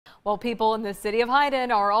Well, people in the city of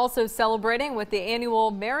Hyden are also celebrating with the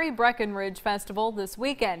annual Mary Breckinridge Festival this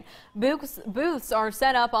weekend. Booths are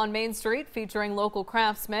set up on Main Street featuring local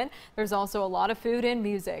craftsmen. There's also a lot of food and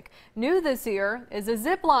music. New this year is a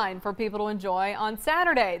zip line for people to enjoy on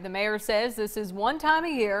Saturday. The mayor says this is one time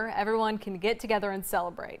a year everyone can get together and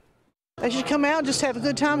celebrate. They should come out, just have a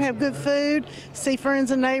good time, have good food, see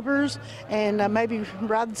friends and neighbors, and maybe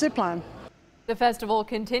ride the zip line. The festival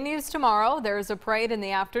continues tomorrow. There's a parade in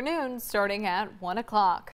the afternoon starting at 1 o'clock.